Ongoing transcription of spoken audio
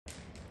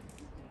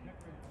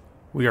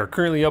We are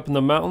currently up in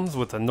the mountains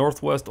with the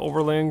Northwest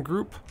Overland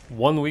group,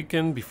 one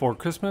weekend before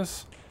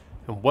Christmas,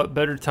 and what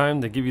better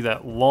time to give you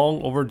that long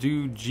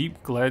overdue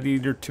Jeep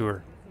Gladiator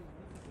tour.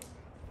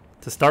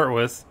 To start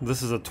with,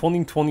 this is a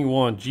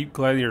 2021 Jeep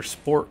Gladiator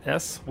Sport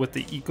S with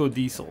the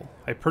EcoDiesl.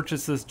 I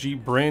purchased this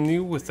Jeep brand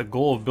new with the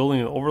goal of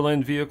building an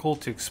overland vehicle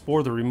to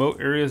explore the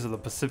remote areas of the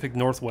Pacific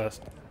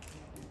Northwest.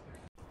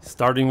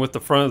 Starting with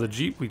the front of the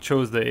Jeep, we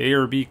chose the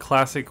ARB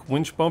Classic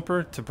winch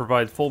bumper to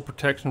provide full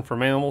protection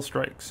from animal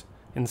strikes.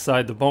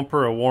 Inside the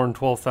bumper, a worn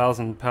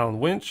 12,000 pound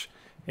winch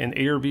and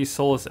ARB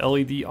Solus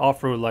LED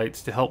off-road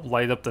lights to help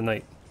light up the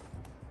night.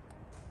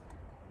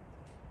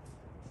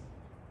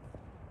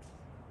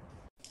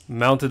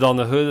 Mounted on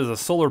the hood is a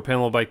solar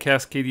panel by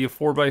Cascadia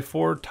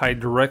 4x4 tied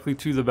directly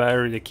to the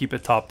battery to keep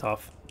it topped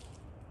off.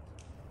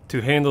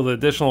 To handle the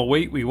additional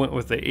weight, we went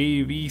with the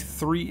AAV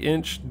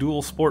 3-inch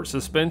dual sport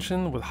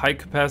suspension with high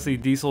capacity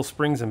diesel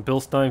springs and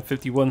Bilstein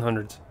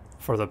 5100s.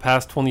 For the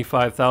past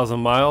 25,000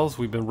 miles,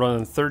 we've been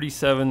running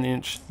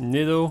 37-inch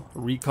Nitto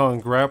Recon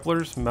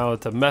grapplers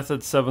mounted to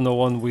Method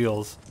 701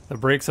 wheels. The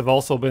brakes have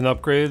also been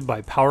upgraded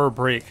by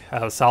PowerBrake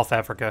out of South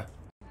Africa.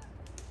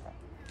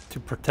 To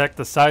protect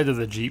the side of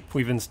the Jeep,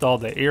 we've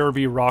installed the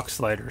ARB rock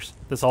sliders.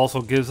 This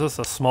also gives us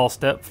a small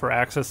step for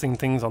accessing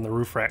things on the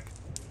roof rack.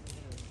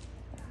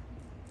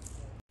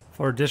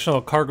 For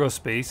additional cargo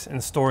space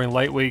and storing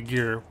lightweight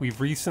gear,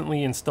 we've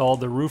recently installed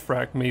the roof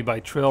rack made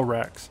by Trail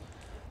Racks.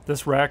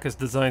 This rack is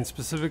designed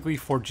specifically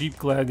for Jeep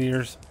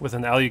Gladiators with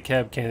an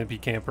Alu-Cab Canopy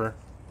camper.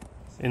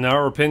 In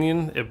our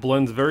opinion, it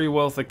blends very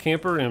well with the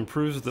camper and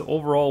improves the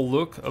overall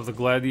look of the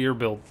Gladiator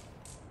build.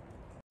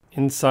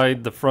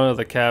 Inside the front of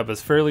the cab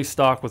is fairly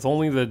stock with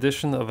only the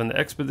addition of an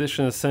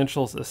Expedition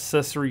Essentials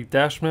accessory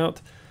dash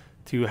mount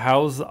to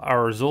house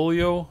our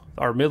Zoleo,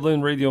 our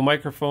Midland radio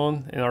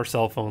microphone, and our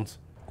cell phones.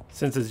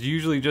 Since it's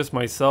usually just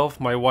myself,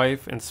 my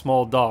wife, and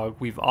small dog,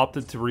 we've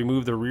opted to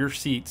remove the rear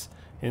seats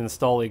and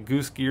install a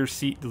Goose Gear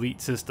seat delete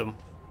system.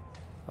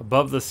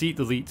 Above the seat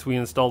deletes, we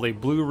installed a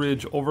Blue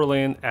Ridge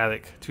Overland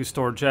attic to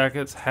store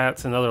jackets,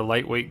 hats, and other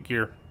lightweight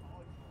gear.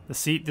 The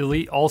seat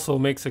delete also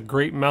makes a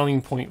great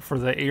mounting point for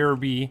the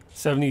ARB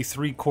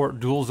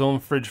 73-quart dual zone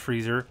fridge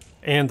freezer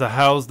and to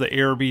house the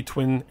ARB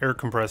twin air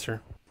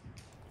compressor.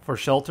 For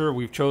shelter,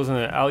 we've chosen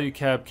an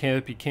Alu-Cab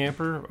Canopy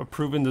camper, a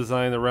proven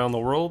design around the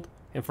world,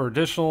 and for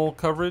additional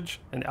coverage,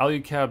 an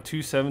Alu-Cab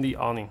 270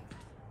 awning.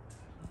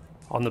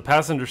 On the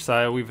passenger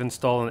side, we've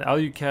installed an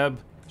Alu-Cab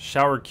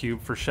shower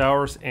cube for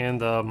showers and,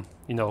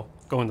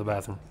 go in the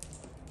bathroom.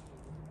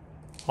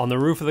 On the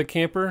roof of the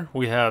camper,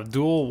 we have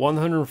dual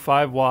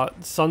 105-watt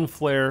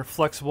Sunflar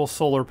flexible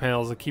solar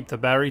panels that keep the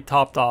battery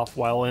topped off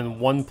while in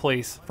one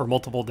place for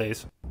multiple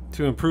days.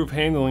 To improve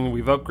handling,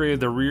 we've upgraded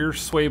the rear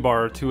sway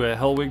bar to a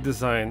Hellwig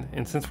design,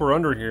 and since we're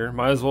under here,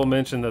 might as well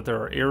mention that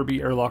there are ARB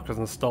air lockers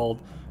installed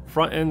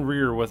front and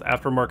rear with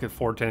aftermarket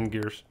 410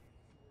 gears.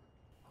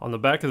 On the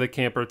back of the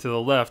camper to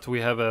the left, we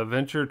have an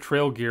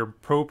adventuretrailgear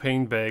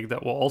propane bag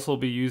that we'll also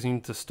be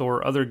using to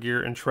store other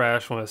gear and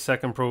trash when a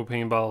second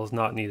propane bottle is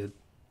not needed.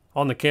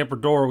 On the camper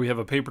door, we have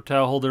a paper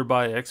towel holder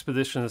by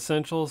Expedition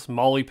Essentials,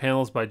 Molly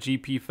panels by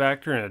GP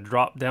Factor, and a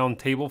drop-down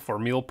table for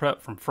meal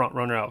prep from Front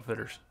Runner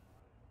Outfitters.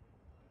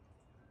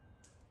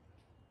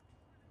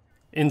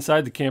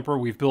 Inside the camper,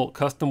 we've built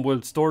custom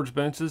wood storage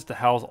benches to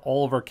house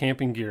all of our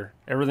camping gear.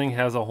 Everything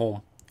has a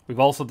home. We've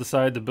also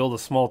decided to build a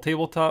small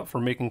tabletop for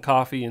making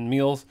coffee and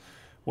meals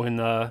when,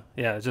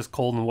 it's just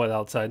cold and wet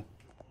outside.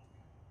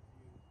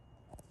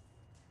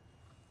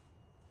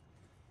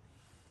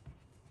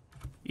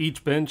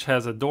 Each bench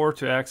has a door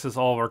to access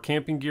all of our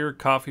camping gear,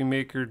 coffee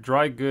maker,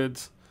 dry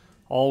goods,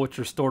 all which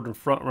are stored in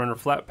Front Runner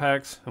flat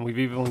packs, and we've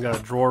even got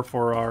a drawer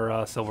for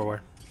our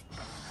silverware.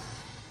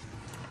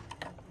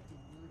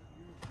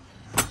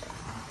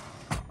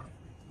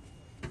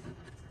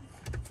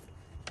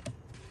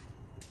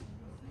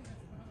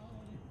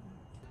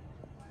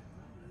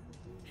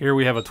 Here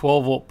we have a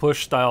 12-volt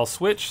push style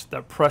switch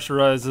that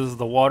pressurizes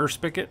the water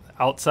spigot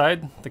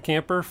outside the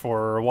camper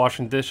for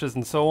washing dishes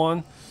and so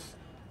on.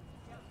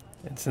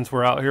 And since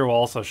we're out here, we'll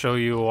also show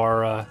you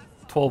our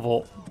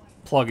 12-volt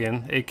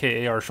plug-in,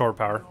 aka our shore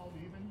power.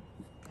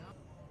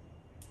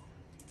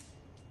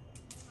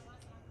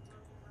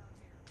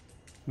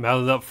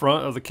 Mounted up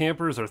front of the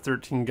camper is our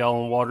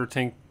 13-gallon water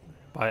tank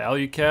by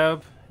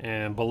Alu-Cab,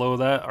 and below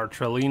that our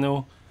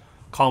Trellino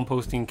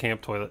composting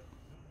camp toilet.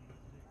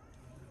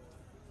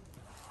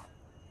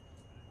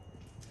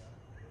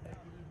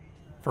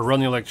 For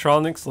running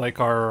electronics like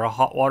our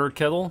hot water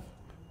kettle,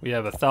 we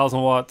have a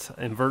 1000-watt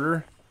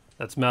inverter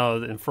that's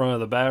mounted in front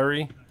of the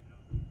battery.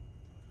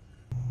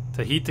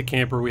 To heat the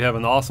camper, we have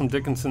an awesome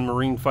Dickinson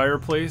Marine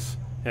fireplace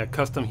and a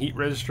custom heat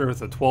register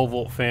with a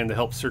 12-volt fan to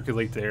help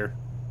circulate the air.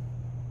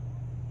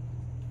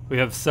 We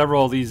have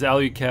several of these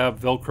Alu-Cab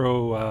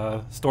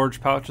Velcro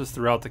storage pouches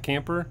throughout the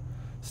camper.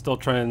 Still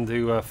trying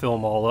to fill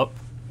them all up.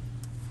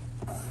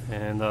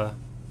 And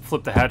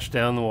flip the hatch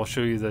down and we'll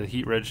show you the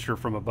heat register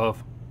from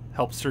above.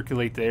 Helps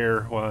circulate the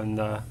air when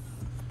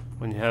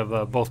you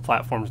have both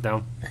platforms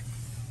down.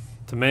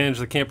 To manage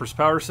the camper's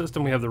power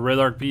system, we have the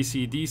REDARC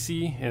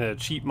BC-DC and a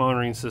cheap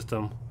monitoring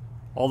system.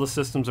 All the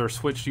systems are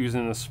switched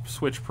using the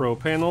Switch Pro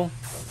panel,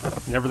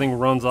 and everything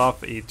runs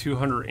off a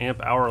 200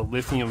 amp hour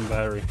lithium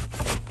battery.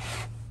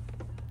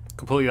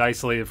 Completely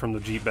isolated from the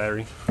Jeep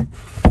battery.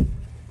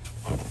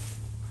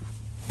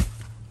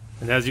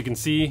 And as you can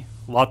see,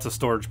 lots of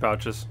storage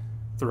pouches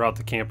throughout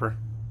the camper.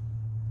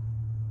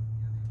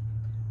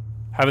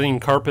 Having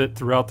carpet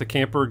throughout the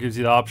camper gives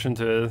you the option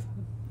to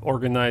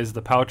organize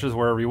the pouches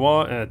wherever you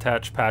want and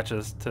attach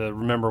patches to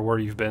remember where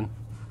you've been.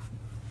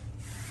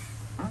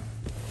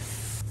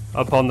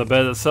 Up on the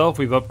bed itself,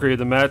 we've upgraded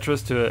the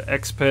mattress to an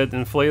X-Ped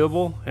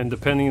inflatable, and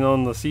depending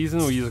on the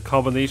season, we use a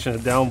combination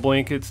of down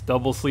blankets,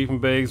 double sleeping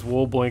bags,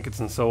 wool blankets,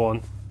 and so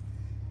on.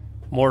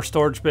 More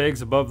storage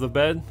bags above the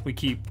bed. We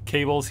keep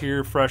cables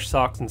here, fresh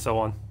socks, and so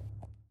on.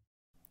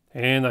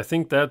 And I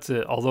think that's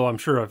it, although I'm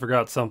sure I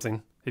forgot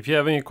something. If you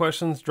have any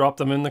questions, drop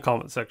them in the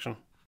comment section.